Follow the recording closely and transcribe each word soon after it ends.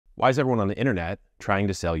Why is everyone on the internet trying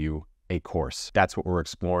to sell you a course? That's what we're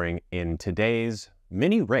exploring in today's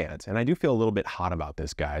mini rant. And I do feel a little bit hot about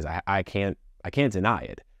this, guys. I can't deny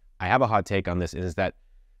it. I have a hot take on this, is that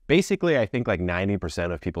basically I think like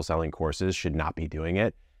 90% of people selling courses should not be doing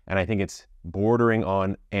it. And I think it's bordering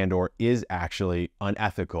on and/or is actually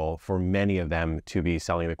unethical for many of them to be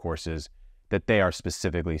selling the courses that they are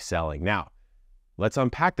specifically selling. Now, let's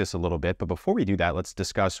unpack this a little bit. But before we do that, let's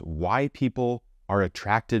discuss why people are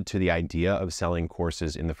attracted to the idea of selling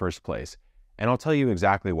courses in the first place. And I'll tell you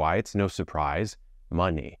exactly why. It's no surprise: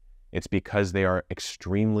 money. It's because they are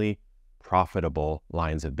extremely profitable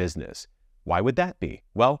lines of business. Why would that be?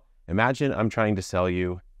 Well, imagine I'm trying to sell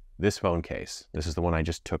you this phone case. This is the one I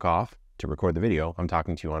just took off to record the video I'm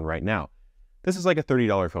talking to you on right now. This is like a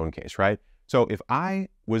 $30 phone case, right? So if I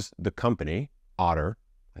was the company, Otter,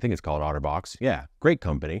 I think it's called OtterBox, yeah, great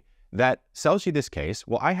company, that sells you this case,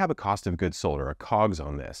 well, I have a cost of goods sold, or a COGS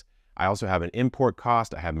on this. I also have an import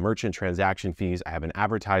cost, I have merchant transaction fees, I have an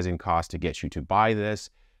advertising cost to get you to buy this.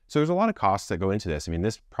 So there's a lot of costs that go into this. I mean,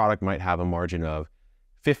 this product might have a margin of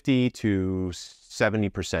 50 to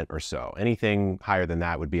 70% or so. Anything higher than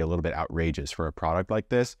that would be a little bit outrageous for a product like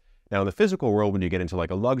this. Now, in the physical world, when you get into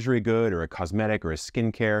like a luxury good or a cosmetic or a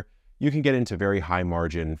skincare, you can get into very high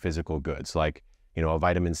margin physical goods, like, you know, a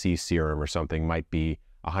vitamin C serum or something might be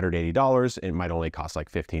 $180. It might only cost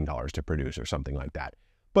like $15 to produce or something like that.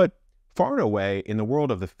 But far and away, in the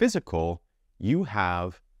world of the physical, you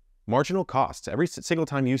have marginal costs. Every single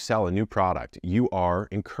time you sell a new product, you are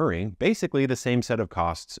incurring basically the same set of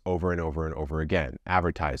costs over and over and over again: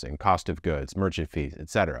 advertising, cost of goods, merchant fees,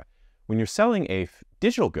 etc. When you're selling a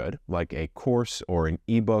digital good, like a course or an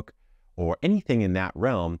ebook or anything in that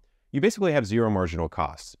realm, you basically have zero marginal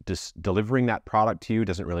costs. Just delivering that product to you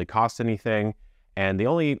doesn't really cost anything. And the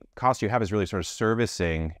only cost you have is really sort of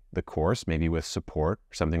servicing the course, maybe with support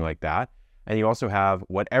or something like that. And you also have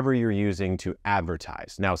whatever you're using to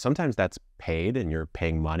advertise. Now, sometimes that's paid and you're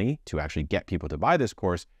paying money to actually get people to buy this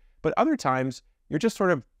course, but other times you're just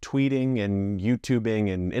sort of tweeting and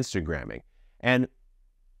YouTubing and Instagramming. And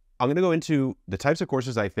I'm going to go into the types of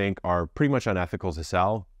courses I think are pretty much unethical to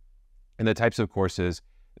sell, and the types of courses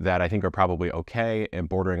that I think are probably okay and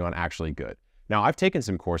bordering on actually good. Now, I've taken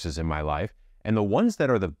some courses in my life, and the ones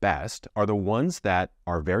that are the best are the ones that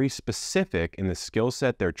are very specific in the skill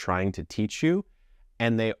set they're trying to teach you,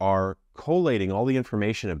 and they are collating all the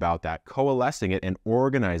information about that, coalescing it and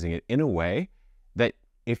organizing it in a way that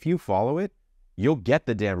if you follow it, you'll get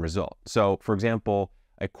the damn result. So, for example,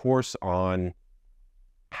 a course on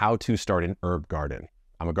how to start an herb garden.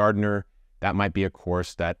 I'm a gardener. That might be a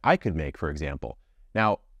course that I could make, for example.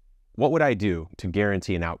 Now, what would I do to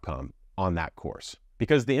guarantee an outcome on that course?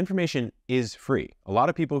 Because the information is free. A lot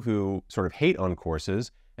of people who sort of hate on courses,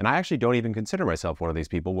 and I actually don't even consider myself one of these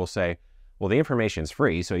people, will say, well, the information's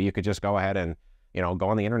free, so you could just go ahead and, you know, go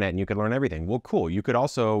on the internet and you could learn everything. Well, cool. You could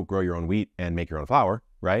also grow your own wheat and make your own flour,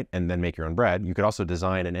 right? And then make your own bread. You could also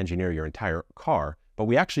design and engineer your entire car. But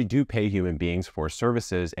we actually do pay human beings for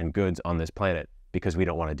services and goods on this planet because we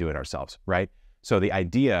don't want to do it ourselves, right? So the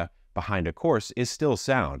idea behind a course is still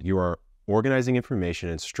sound. You are organizing information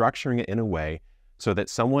and structuring it in a way so that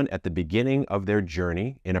someone at the beginning of their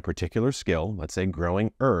journey in a particular skill, let's say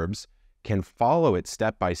growing herbs, can follow it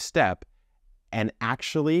step by step and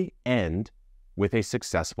actually end with a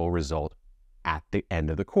successful result at the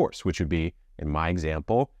end of the course, which would be, in my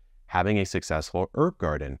example, having a successful herb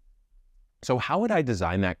garden. So how would I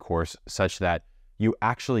design that course such that you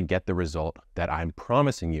actually get the result that I'm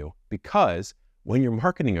promising you? Because when you're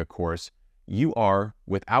marketing a course, you are,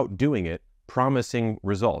 without doing it, promising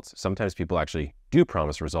results. Sometimes people actually do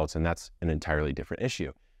promise results, and that's an entirely different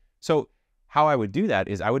issue. So how I would do that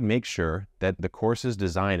is I would make sure that the course is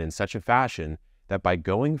designed in such a fashion that by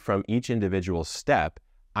going from each individual step,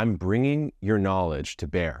 I'm bringing your knowledge to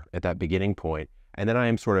bear at that beginning point, and then I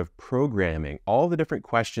am sort of programming all the different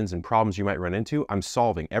questions and problems you might run into. I'm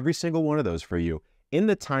solving every single one of those for you in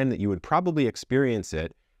the time that you would probably experience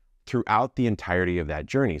it throughout the entirety of that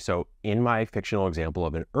journey. So in my fictional example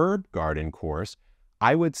of an herb garden course,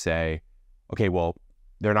 I would say, okay, well,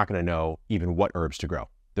 they're not going to know even what herbs to grow.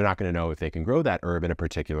 They're not going to know if they can grow that herb in a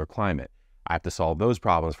particular climate. I have to solve those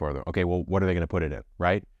problems for them. Okay, well, what are they going to put it in,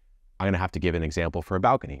 right? I'm going to have to give an example for a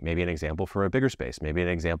balcony, maybe an example for a bigger space, maybe an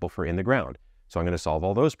example for in the ground. So I'm going to solve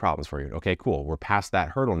all those problems for you. Okay, cool. We're past that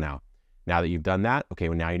hurdle now. Now that you've done that, okay,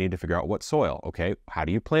 well, now you need to figure out what soil. Okay, how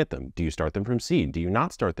do you plant them? Do you start them from seed? Do you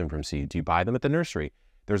not start them from seed? Do you buy them at the nursery?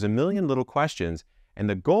 There's a million little questions, and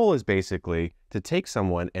the goal is basically to take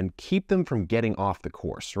someone and keep them from getting off the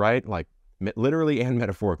course, right? Like literally and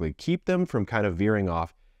metaphorically, keep them from kind of veering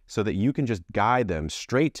off so that you can just guide them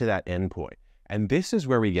straight to that endpoint. And this is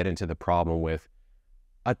where we get into the problem with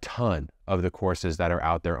a ton of the courses that are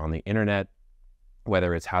out there on the internet,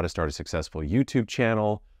 whether it's how to start a successful YouTube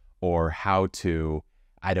channel or how to,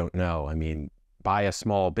 I don't know, I mean, buy a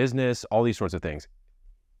small business, all these sorts of things.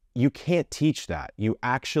 You can't teach that. You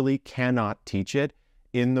actually cannot teach it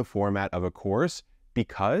in the format of a course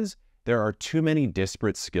because there are too many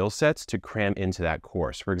disparate skill sets to cram into that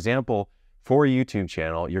course. For example, for a YouTube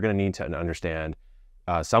channel, you're going to need to understand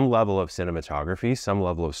some level of cinematography, some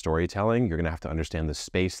level of storytelling. You're going to have to understand the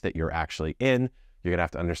space that you're actually in. You're going to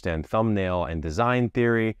have to understand thumbnail and design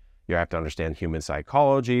theory. You have to understand human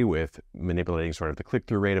psychology with manipulating sort of the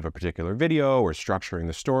click-through rate of a particular video or structuring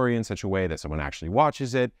the story in such a way that someone actually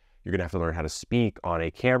watches it. You're going to have to learn how to speak on a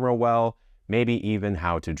camera well, maybe even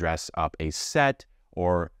how to dress up a set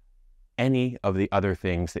or any of the other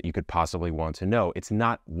things that you could possibly want to know. It's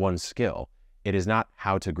not one skill. It is not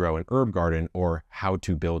how to grow an herb garden or how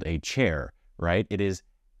to build a chair, right? It is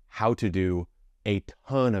how to do a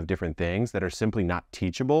ton of different things that are simply not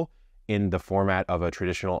teachable in the format of a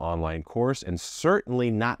traditional online course, and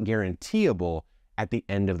certainly not guaranteeable at the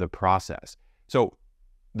end of the process. So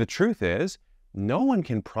the truth is, no one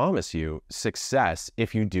can promise you success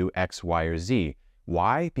if you do X, Y, or Z.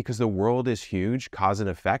 Why? Because the world is huge. Cause and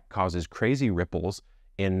effect causes crazy ripples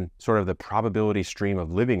in sort of the probability stream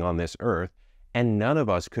of living on this earth. And none of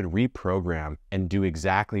us could reprogram and do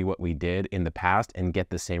exactly what we did in the past and get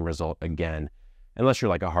the same result again, unless you're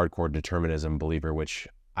like a hardcore determinism believer, which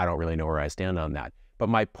I don't really know where I stand on that. But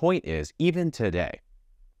my point is, even today,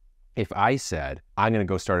 if I said, I'm going to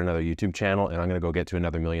go start another YouTube channel and I'm going to go get to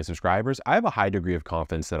another 1 million subscribers, I have a high degree of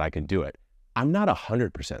confidence that I can do it. I'm not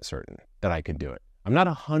 100% certain that I can do it. I'm not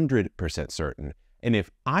 100% certain. And if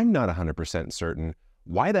I'm not 100% certain,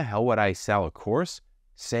 why the hell would I sell a course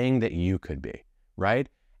saying that you could be, right?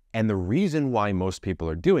 And the reason why most people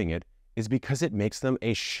are doing it is because it makes them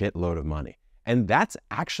a shitload of money. And that's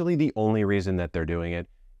actually the only reason that they're doing it.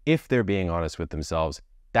 If they're being honest with themselves,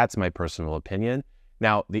 that's my personal opinion.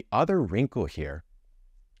 Now, the other wrinkle here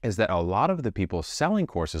is that a lot of the people selling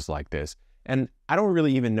courses like this, and I don't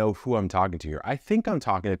really even know who I'm talking to here. I think I'm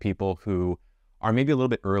talking to people who are maybe a little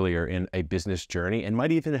bit earlier in a business journey and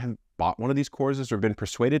might even have bought one of these courses or been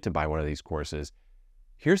persuaded to buy one of these courses.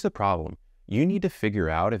 Here's the problem. You need to figure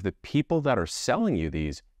out if the people that are selling you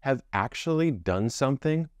these have actually done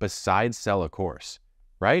something besides sell a course,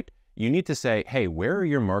 right? You need to say, hey, where are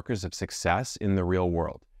your markers of success in the real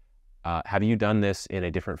world? Have you done this in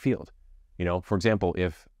a different field? You know, for example,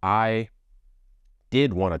 if I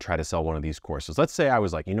did want to try to sell one of these courses, let's say I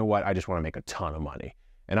was like, you know what, I just want to make a ton of money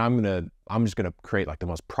and I'm just going to create like the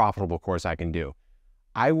most profitable course I can do.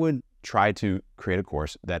 I would try to create a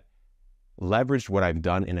course that leveraged what I've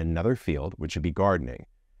done in another field, which would be gardening.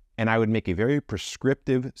 And I would make a very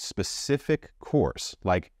prescriptive, specific course,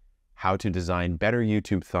 like how to design better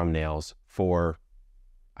YouTube thumbnails for,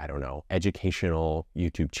 I don't know, educational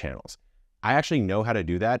YouTube channels. I actually know how to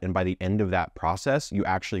do that. And by the end of that process, you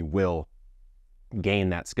actually will gain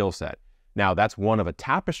that skill set. Now, that's one of a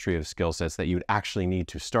tapestry of skill sets that you would actually need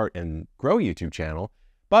to start and grow a YouTube channel,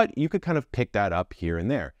 but you could kind of pick that up here and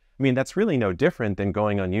there. I mean, that's really no different than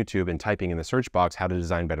going on YouTube and typing in the search box how to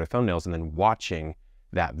design better thumbnails and then watching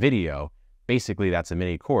that video. Basically, that's a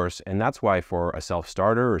mini course. And that's why for a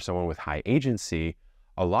self-starter or someone with high agency,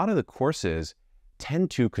 a lot of the courses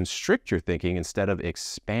tend to constrict your thinking instead of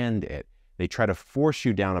expand it. They try to force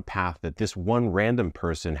you down a path that this one random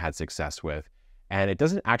person had success with. And it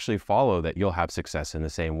doesn't actually follow that you'll have success in the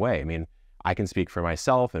same way. I mean, I can speak for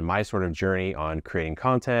myself and my sort of journey on creating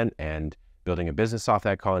content and building a business off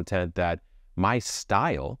that content, that my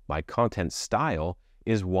style, my content style,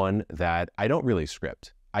 is one that I don't really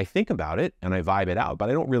script. I think about it and I vibe it out, but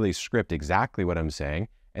I don't really script exactly what I'm saying.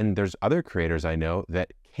 And there's other creators I know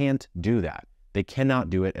that can't do that. They cannot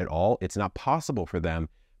do it at all. It's not possible for them,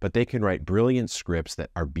 but they can write brilliant scripts that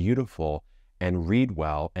are beautiful and read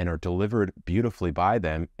well and are delivered beautifully by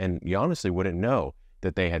them. And you honestly wouldn't know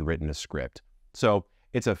that they had written a script. So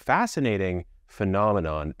it's a fascinating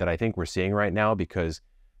phenomenon that I think we're seeing right now, because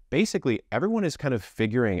basically everyone is kind of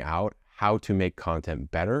figuring out how to make content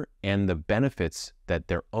better and the benefits that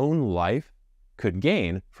their own life could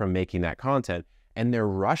gain from making that content. And they're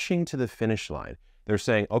rushing to the finish line. They're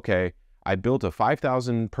saying, okay, I built a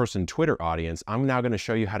 5,000 person Twitter audience. I'm now going to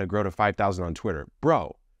show you how to grow to 5,000 on Twitter.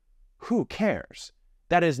 Bro, who cares?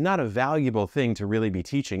 That is not a valuable thing to really be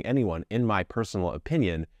teaching anyone, in my personal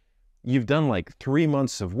opinion. You've done like 3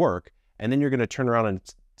 months of work, and then you're going to turn around and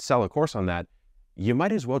sell a course on that. You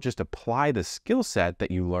might as well just apply the skill set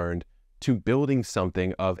that you learned to building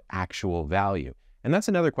something of actual value. And that's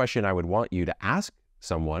another question I would want you to ask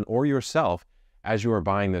someone or yourself as you are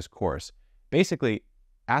buying this course. Basically,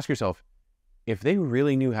 ask yourself, if they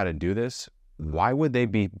really knew how to do this, why would they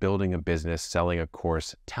be building a business, selling a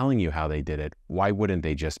course, telling you how they did it? Why wouldn't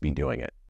they just be doing it?